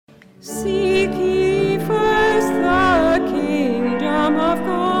Seek ye first the kingdom of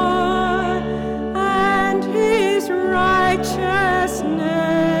God and his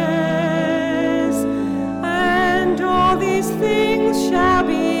righteousness, and all these things shall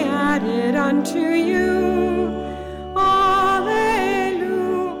be added unto you.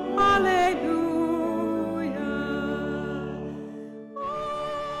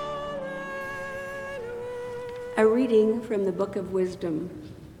 A reading from the Book of Wisdom.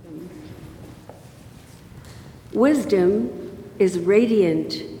 Wisdom is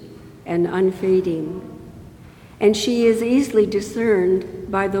radiant and unfading, and she is easily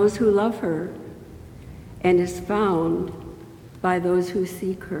discerned by those who love her, and is found by those who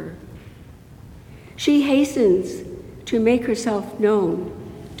seek her. She hastens to make herself known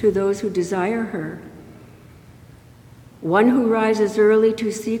to those who desire her. One who rises early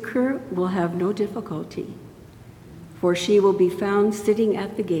to seek her will have no difficulty, for she will be found sitting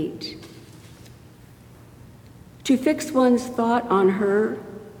at the gate. To fix one's thought on her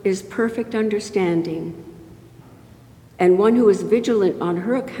is perfect understanding, and one who is vigilant on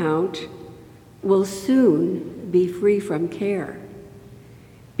her account will soon be free from care,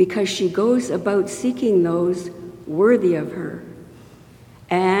 because she goes about seeking those worthy of her,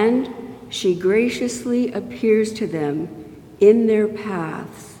 and she graciously appears to them in their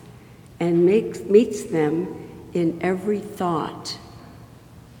paths and meets them in every thought.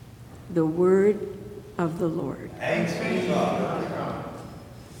 The word of the Lord. Thanks be to God.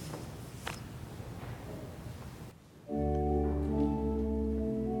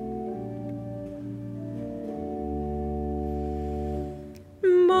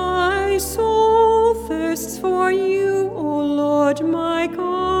 My soul thirsts for you, O Lord my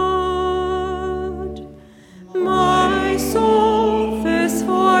God. My soul thirsts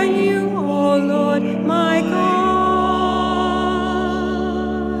for you, O Lord my God.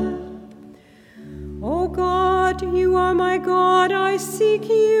 O God, you are my God, I seek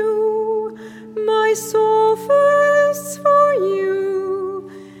you. My soul thirsts for you.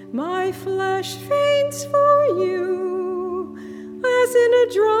 My flesh faints for you, as in a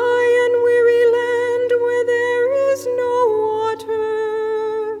dry and weary land where there is no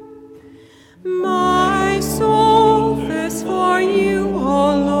water. My soul thirsts for you,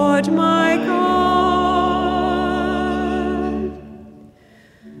 O Lord my God.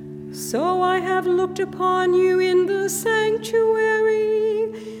 So I have looked upon you in the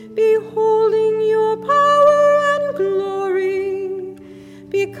sanctuary, beholding your power and glory,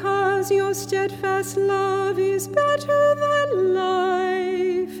 because your steadfast love is better than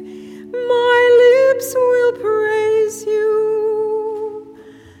life. My lips will praise you.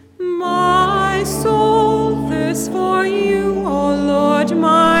 My soul thirsts for you, O Lord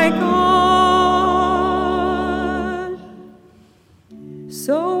my God.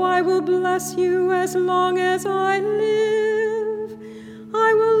 So I will bless you as long as I live.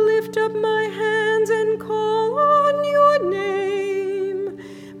 I will lift up my hands and call on your name.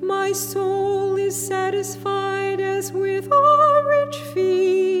 My soul is satisfied as with a rich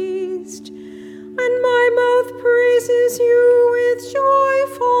feast, and my mouth praises you with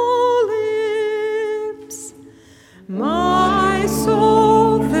joyful lips. My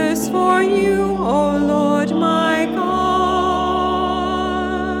soul thirsts for you, O Lord my God.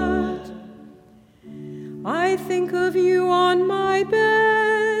 I think of you on my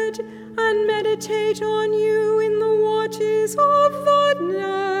bed and meditate on you in the watches of the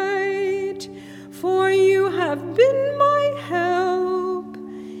night, for you have been my help,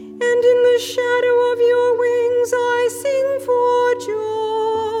 and in the shadow of your wings I sing for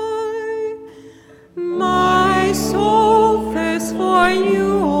joy. My soul thirsts for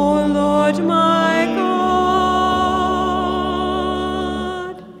you, O Lord my God.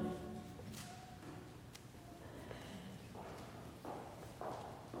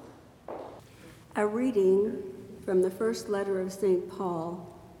 A reading from the first letter of St. Paul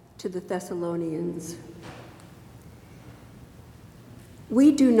to the Thessalonians.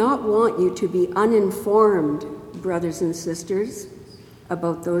 We do not want you to be uninformed, brothers and sisters,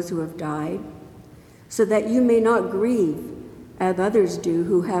 about those who have died, so that you may not grieve as others do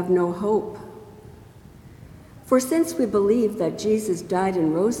who have no hope. For since we believe that Jesus died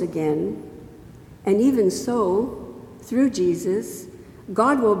and rose again, and even so, through Jesus,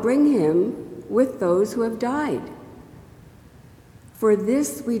 God will bring him with those who have died. For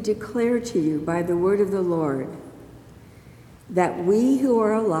this we declare to you by the word of the Lord, that we who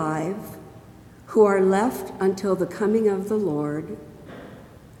are alive, who are left until the coming of the Lord,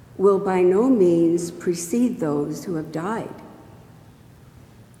 will by no means precede those who have died.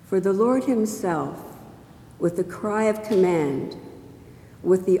 For the Lord himself, with the cry of command,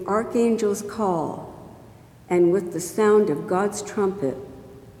 with the archangel's call and with the sound of God's trumpet,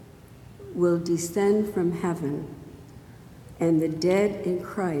 will descend from heaven, and the dead in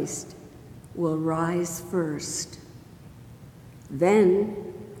Christ will rise first.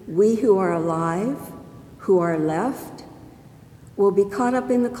 Then we who are alive, who are left, will be caught up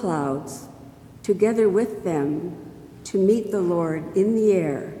in the clouds, together with them, to meet the Lord in the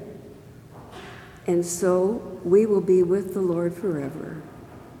air, and so we will be with the Lord forever.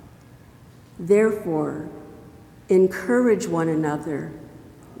 Therefore, encourage one another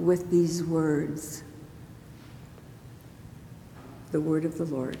with these words. The word of the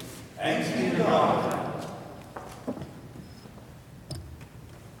Lord. Thanks be to God.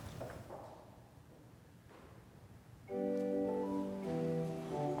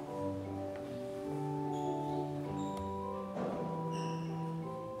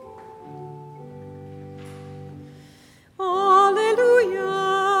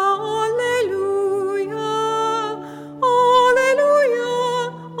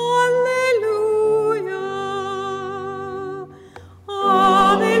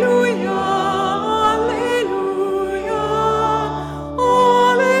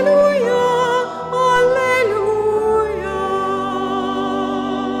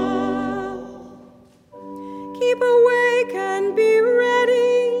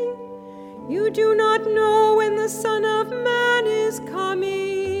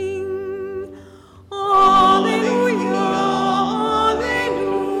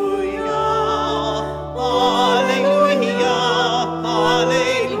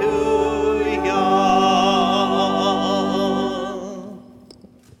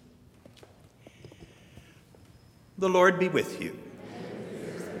 The Lord be with you.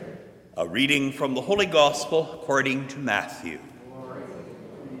 A reading from the Holy Gospel according to Matthew.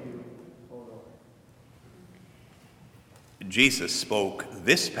 Jesus spoke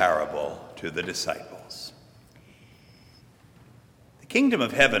this parable to the disciples. The kingdom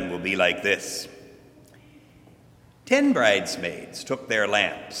of heaven will be like this. 10 bridesmaids took their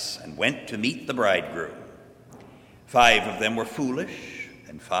lamps and went to meet the bridegroom. 5 of them were foolish,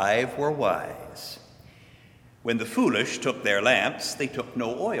 and 5 were wise. When the foolish took their lamps, they took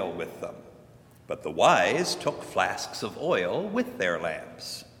no oil with them, but the wise took flasks of oil with their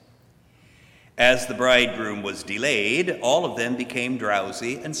lamps. As the bridegroom was delayed, all of them became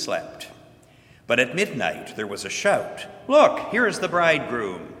drowsy and slept. But at midnight there was a shout, "Look, here is the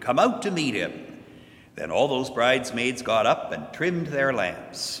bridegroom, come out to meet him." Then all those bridesmaids got up and trimmed their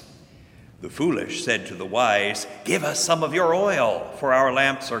lamps. The foolish said to the wise, "Give us some of your oil, for our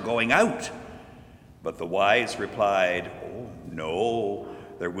lamps are going out." But the wise replied, "Oh, no,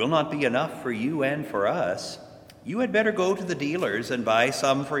 there will not be enough for you and for us. You had better go to the dealers and buy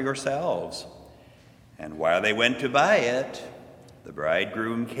some for yourselves." And while they went to buy it, the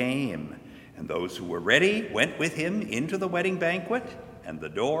bridegroom came, and those who were ready went with him into the wedding banquet, and the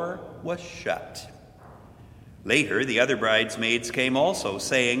door was shut. Later, the other bridesmaids came also,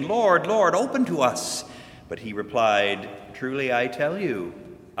 saying, "Lord, Lord, open to us." But he replied, "Truly I tell you,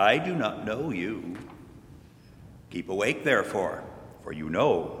 I do not know you. Keep awake, therefore, for you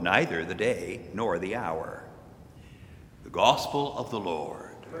know neither the day nor the hour." The Gospel of the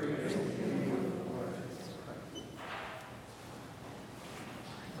Lord. Praise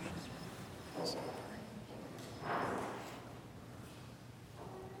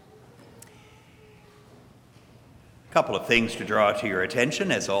A couple of things to draw to your attention,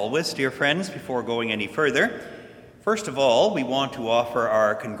 as always, dear friends, before going any further. First of all, we want to offer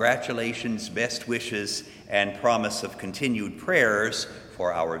our congratulations, best wishes, and promise of continued prayers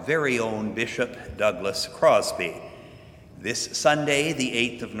for our very own Bishop Douglas Crosby. This Sunday, the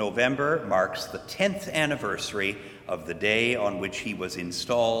 8th of November, marks the 10th anniversary of the day on which he was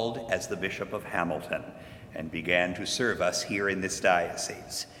installed as the Bishop of Hamilton and began to serve us here in this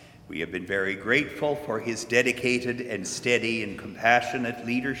diocese. We have been very grateful for his dedicated and steady and compassionate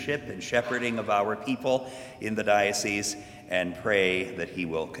leadership and shepherding of our people in the diocese, and pray that he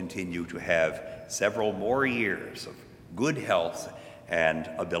will continue to have several more years of good health and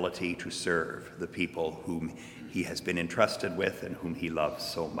ability to serve the people whom he has been entrusted with and whom he loves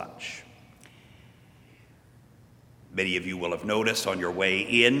so much. Many of you will have noticed on your way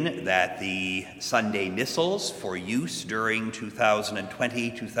in that the Sunday missals for use during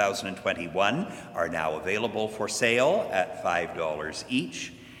 2020-2021 are now available for sale at $5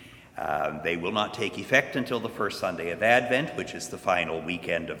 each. They will not take effect until the first Sunday of Advent, which is the final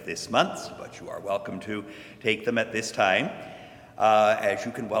weekend of this month, but you are welcome to take them at this time. As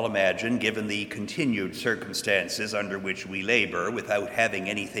you can well imagine, given the continued circumstances under which we labor without having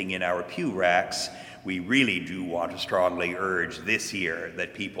anything in our pew racks, we really do want to strongly urge this year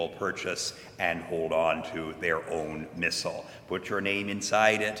that people purchase and hold on to their own missal. Put your name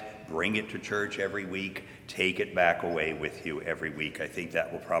inside it, bring it to church every week, take it back away with you every week. I think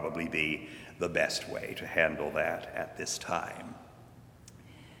that will probably be the best way to handle that at this time.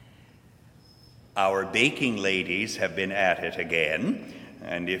 Our baking ladies have been at it again,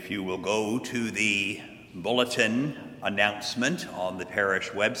 and if you will go to the bulletin announcement on the parish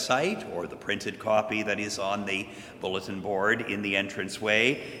website or the printed copy that is on the bulletin board in the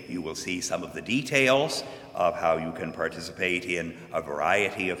entranceway, you will see some of the details of how you can participate in a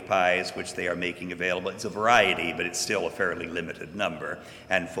variety of pies which they are making available. It's a variety, but it's still a fairly limited number,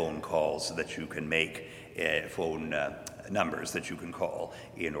 and phone calls that you can make, numbers that you can call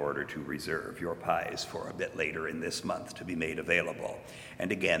in order to reserve your pies for a bit later in this month to be made available.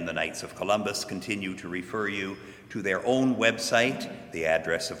 And again, the Knights of Columbus continue to refer you to their own website, the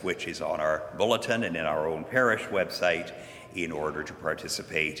address of which is on our bulletin and in our own parish website, in order to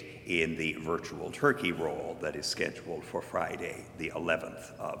participate in the virtual turkey roll that is scheduled for Friday, the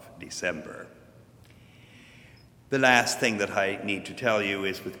 11th of December. The last thing that I need to tell you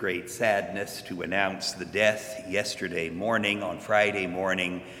is with great sadness to announce the death yesterday morning, on Friday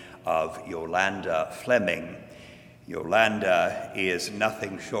morning, of Yolanda Fleming. Yolanda is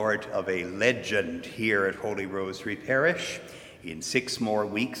nothing short of a legend here at Holy Rosary Parish. In 6 more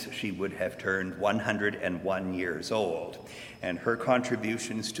weeks, she would have turned 101 years old. And her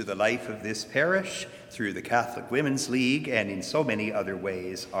contributions to the life of this parish through the Catholic Women's League and in so many other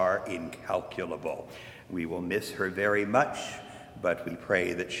ways are incalculable. We will miss her very much, but we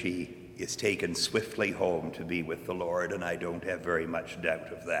pray that she is taken swiftly home to be with the Lord, and I don't have very much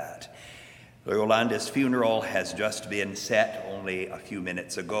doubt of that. Yolanda's funeral has just been set only a few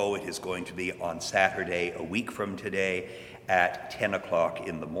minutes ago. It is going to be on Saturday, a week from today, at 10 o'clock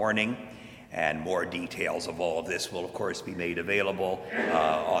in the morning. And more details of all of this will, of course, be made available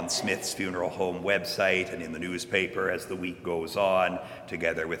on Smith's Funeral Home website and in the newspaper as the week goes on,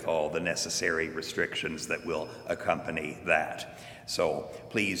 together with all the necessary restrictions that will accompany that. So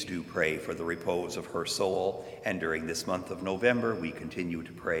please do pray for the repose of her soul. And during this month of November, we continue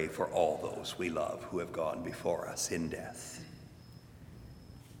to pray for all those we love who have gone before us in death.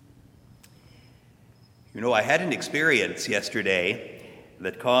 You know, I had an experience yesterday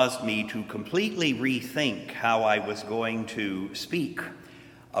that caused me to completely rethink how I was going to speak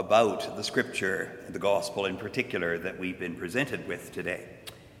about the scripture, the gospel in particular, that we've been presented with today.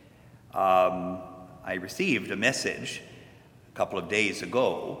 I received a message a couple of days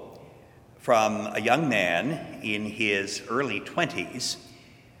ago from a young man in his early 20s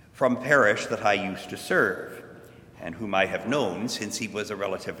from a parish that I used to serve and whom I have known since he was a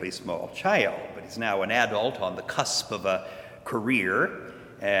relatively small child, but he's now an adult on the cusp of a career.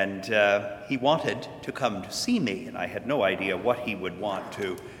 And he wanted to come to see me, and I had no idea what he would want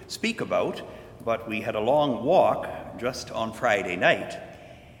to speak about, but we had a long walk just on Friday night,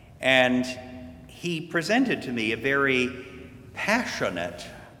 and he presented to me a very passionate,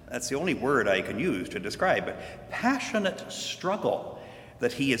 that's the only word I can use to describe it, passionate struggle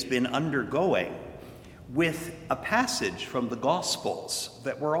that he has been undergoing with a passage from the Gospels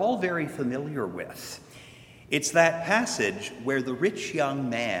that we're all very familiar with. It's that passage where the rich young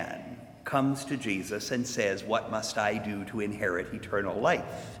man comes to Jesus and says, "What must I do to inherit eternal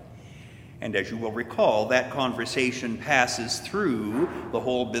life?" And as you will recall, that conversation passes through the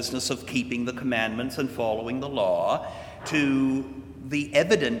whole business of keeping the commandments and following the law to the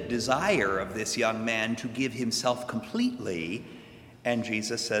evident desire of this young man to give himself completely. And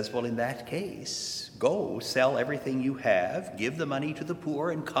Jesus says, well, in that case, go, sell everything you have, give the money to the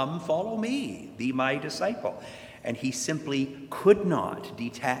poor, and come follow me, be my disciple. And he simply could not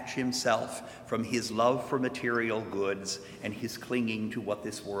detach himself from his love for material goods and his clinging to what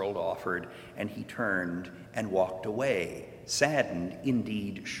this world offered, and he turned and walked away, saddened,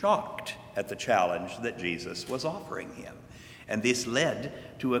 indeed shocked at the challenge that Jesus was offering him. And this led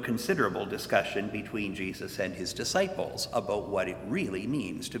to a considerable discussion between Jesus and his disciples about what it really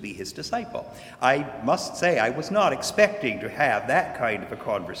means to be his disciple. I must say, I was not expecting to have that kind of a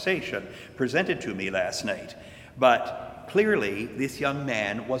conversation presented to me last night. But clearly, this young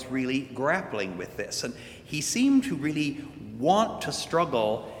man was really grappling with this. And he seemed to really want to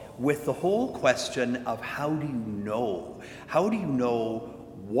struggle with the whole question of how do you know? How do you know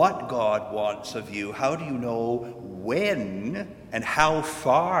what God wants of you? How do you know when and how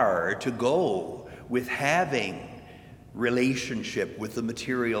far to go with having relationship with the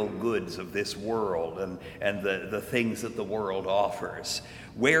material goods of this world and the things that the world offers?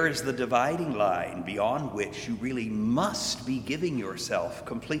 Where is the dividing line beyond which you really must be giving yourself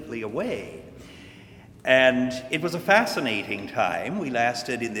completely away? And it was a fascinating time. We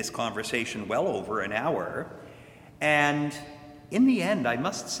lasted in this conversation well over an hour. And in the end, I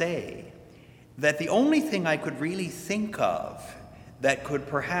must say that the only thing I could really think of that could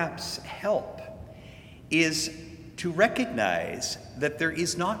perhaps help is to recognize that there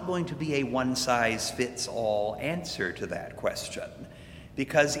is not going to be a one-size-fits-all answer to that question,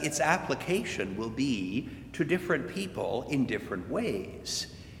 because its application will be to different people in different ways.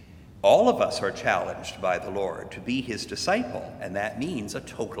 All of us are challenged by the Lord to be his disciple, and that means a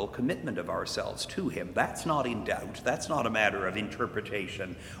total commitment of ourselves to him. That's not in doubt. That's not a matter of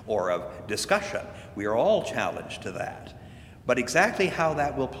interpretation or of discussion. We are all challenged to that. But exactly how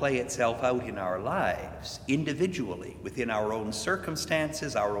that will play itself out in our lives, individually, within our own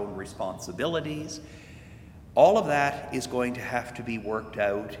circumstances, our own responsibilities, all of that is going to have to be worked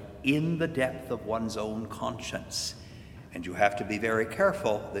out in the depth of one's own conscience. And you have to be very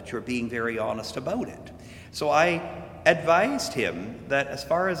careful that you're being very honest about it. So I advised him that as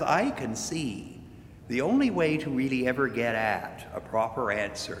far as I can see, the only way to really ever get at a proper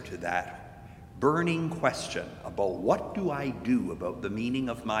answer to that burning question about what do I do about the meaning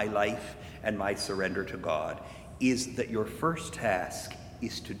of my life and my surrender to God is that your first task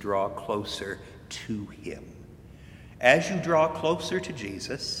is to draw closer to him. As you draw closer to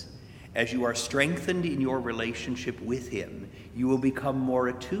Jesus, as you are strengthened in your relationship with him, you will become more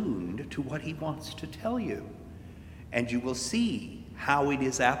attuned to what he wants to tell you. And you will see how it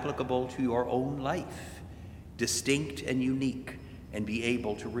is applicable to your own life, distinct and unique, and be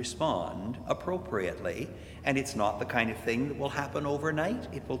able to respond appropriately. And it's not the kind of thing that will happen overnight.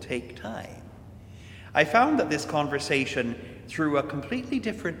 It will take time. I found that this conversation threw a completely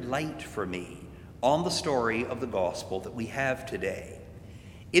different light for me on the story of the gospel that we have today.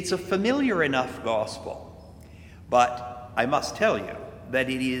 It's a familiar enough gospel, but I must tell you that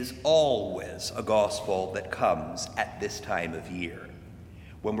it is always a gospel that comes at this time of year.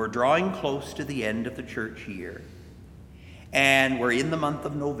 When we're drawing close to the end of the church year, and we're in the month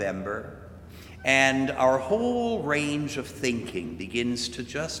of November, and our whole range of thinking begins to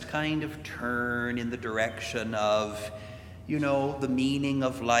just kind of turn in the direction of, the meaning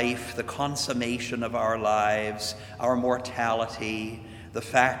of life, the consummation of our lives, our mortality, the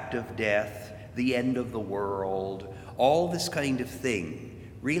fact of death, the end of the world, all this kind of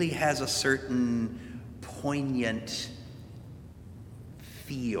thing really has a certain poignant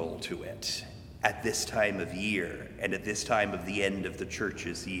feel to it at this time of year and at this time of the end of the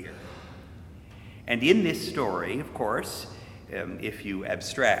church's year. And in this story, of course, if you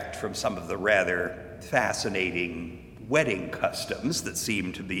abstract from some of the rather fascinating wedding customs that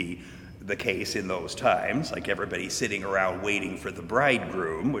seem to be the case in those times, like everybody sitting around waiting for the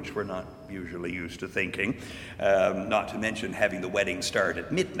bridegroom, which we're not usually used to thinking, not to mention having the wedding start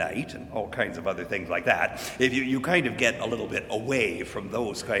at midnight and all kinds of other things like that. If you kind of get a little bit away from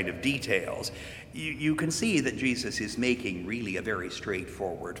those kind of details, you can see that Jesus is making really a very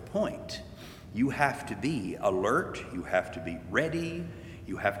straightforward point. You have to be alert, you have to be ready,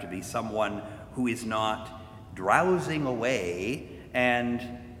 you have to be someone who is not drowsing away and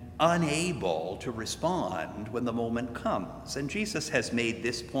unable to respond when the moment comes. And Jesus has made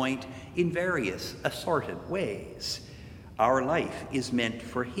this point in various assorted ways. Our life is meant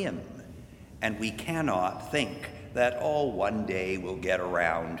for him, and we cannot think that, one day we'll get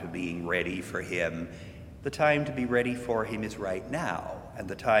around to being ready for him. The time to be ready for him is right now, and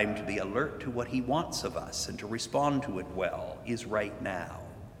the time to be alert to what he wants of us and to respond to it well is right now.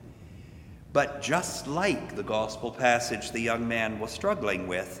 But just like the gospel passage the young man was struggling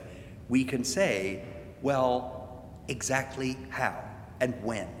with, we can say, exactly how and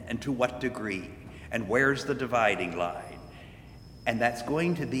when and to what degree and where's the dividing line? And that's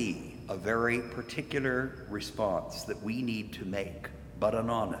going to be a very particular response that we need to make, but an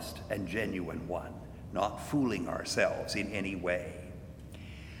honest and genuine one, not fooling ourselves in any way.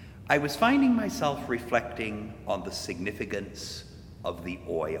 I was finding myself reflecting on the significance of the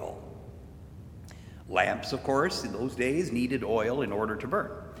oil. Lamps, of course, in those days needed oil in order to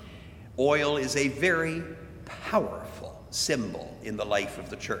burn. Oil is a very powerful symbol in the life of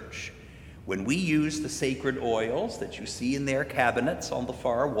the church. When we use the sacred oils that you see in their cabinets on the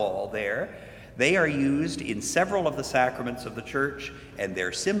far wall there, they are used in several of the sacraments of the church, and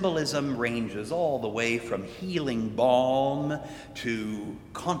their symbolism ranges all the way from healing balm to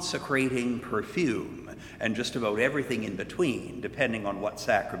consecrating perfume, and just about everything in between, depending on what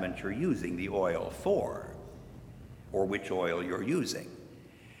sacrament you're using the oil for, or which oil you're using.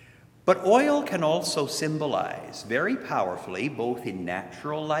 But oil can also symbolize very powerfully, both in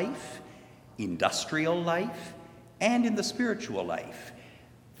natural life, industrial life, and in the spiritual life,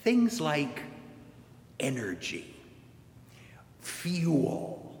 things like energy,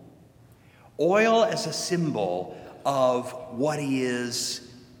 fuel. Oil as a symbol of what is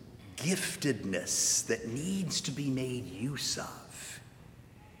giftedness that needs to be made use of.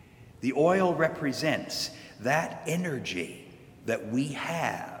 The oil represents that energy that we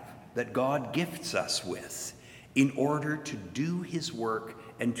have, that God gifts us with, in order to do his work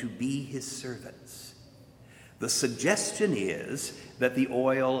and to be his servants. The suggestion is that the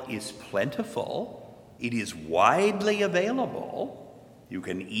oil is plentiful, it is widely available. You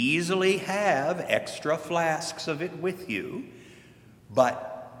can easily have extra flasks of it with you,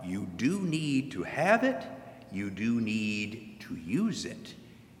 but you do need to have it, you do need to use it,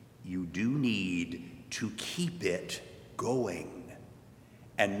 you do need to keep it going,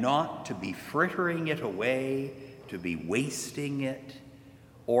 and not to be frittering it away, to be wasting it,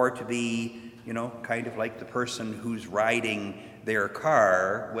 or to be, kind of like the person who's riding their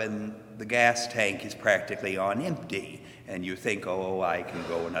car when the gas tank is practically on empty, and you think, oh, I can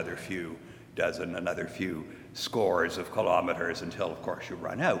go another few scores of kilometers until, of course, you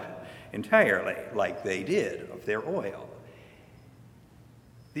run out entirely, like they did of their oil.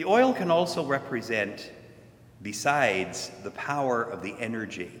 The oil can also represent, besides the power of the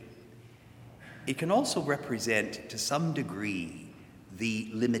energy, it can also represent, to some degree, the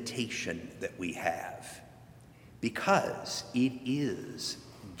limitation that we have, because it is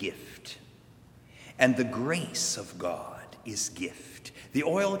gift. And the grace of God is gift. The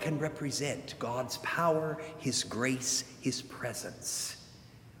oil can represent God's power, his grace, his presence.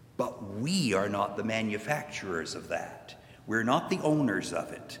 But we are not the manufacturers of that. We're not the owners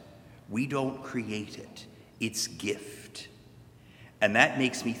of it. We don't create it. It's gift. And that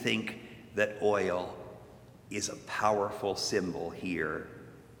makes me think that oil is a powerful symbol here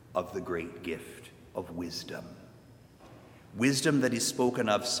of the great gift of wisdom. Wisdom that is spoken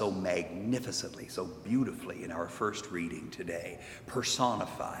of so magnificently, so beautifully in our first reading today,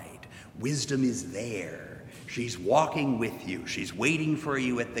 personified. Wisdom is there. She's walking with you. She's waiting for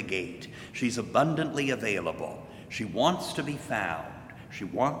you at the gate. She's abundantly available. She wants to be found. She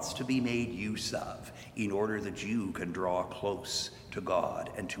wants to be made use of in order that you can draw close to God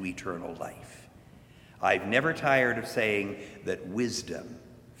and to eternal life. I've never tired of saying that wisdom,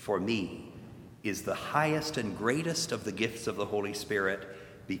 for me, is the highest and greatest of the gifts of the Holy Spirit,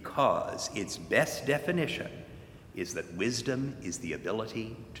 because its best definition is that wisdom is the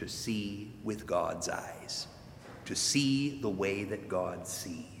ability to see with God's eyes, to see the way that God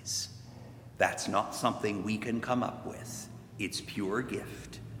sees. That's not something we can come up with. It's pure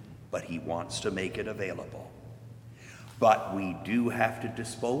gift, but he wants to make it available. But we do have to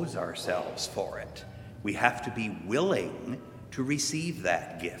dispose ourselves for it. We have to be willing to receive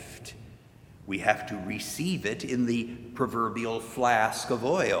that gift. We have to receive it in the proverbial flask of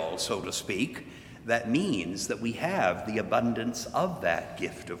oil, so to speak. That means that we have the abundance of that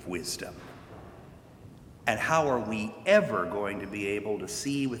gift of wisdom. And how are we ever going to be able to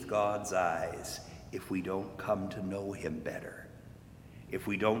see with God's eyes if we don't come to know him better? If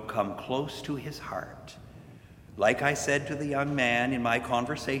we don't come close to his heart? Like I said to the young man in my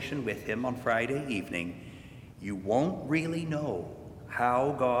conversation with him on Friday evening, you won't really know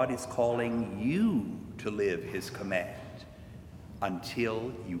how God is calling you to live his command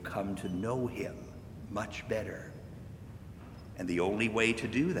until you come to know him much better. And the only way to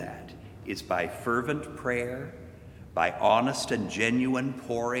do that is by fervent prayer, by honest and genuine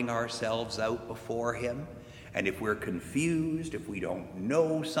pouring ourselves out before him. And if we're confused, if we don't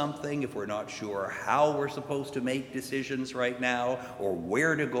know something, if we're not sure how we're supposed to make decisions right now, or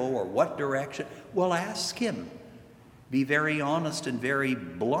where to go, or what direction, well, ask him. Be very honest and very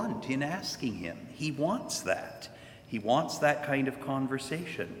blunt in asking him. He wants that. He wants that kind of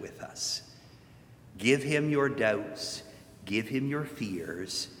conversation with us. Give him your doubts. Give him your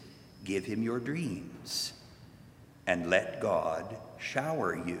fears. Give him your dreams. And let God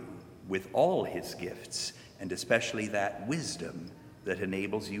shower you with all his gifts, and especially that wisdom that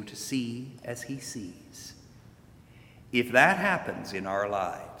enables you to see as he sees. If that happens in our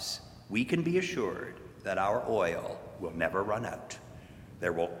lives, we can be assured that our oil will never run out.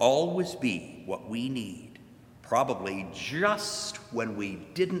 There will always be what we need, probably just when we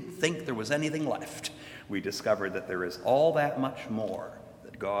didn't think there was anything left. We discover that there is all that much more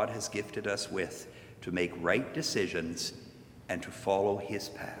that God has gifted us with to make right decisions and to follow his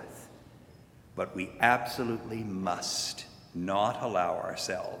path. But we absolutely must not allow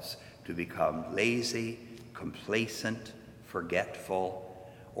ourselves to become lazy, complacent, forgetful,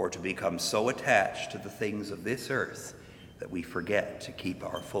 or to become so attached to the things of this earth that we forget to keep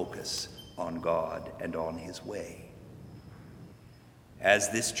our focus on God and on his way. As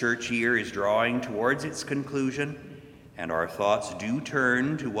this church year is drawing towards its conclusion, and our thoughts do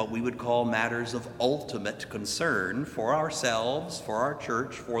turn to what we would call matters of ultimate concern for ourselves, for our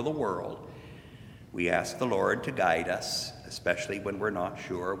church, for the world, we ask the Lord to guide us, especially when we're not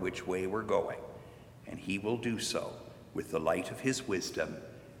sure which way we're going, and he will do so with the light of his wisdom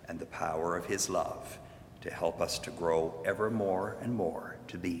and the power of his love to help us to grow ever more and more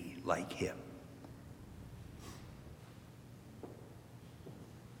to be like him.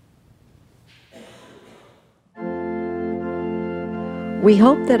 We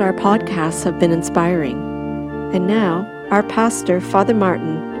hope that our podcasts have been inspiring. And now, our pastor, Father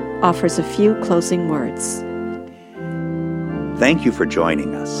Martin, offers a few closing words. Thank you for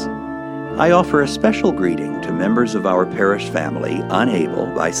joining us. I offer a special greeting to members of our parish family unable,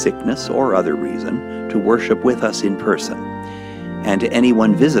 by sickness or other reason, to worship with us in person, and to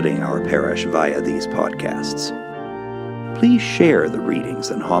anyone visiting our parish via these podcasts. Please share the readings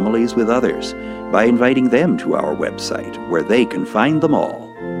and homilies with others by inviting them to our website, where they can find them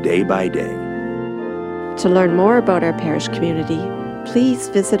all, day by day. To learn more about our parish community, please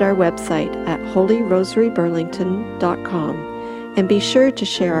visit our website at holyrosaryburlington.com and be sure to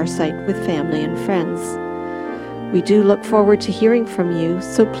share our site with family and friends. We do look forward to hearing from you,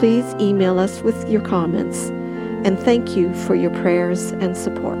 so please email us with your comments, and thank you for your prayers and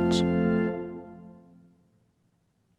support.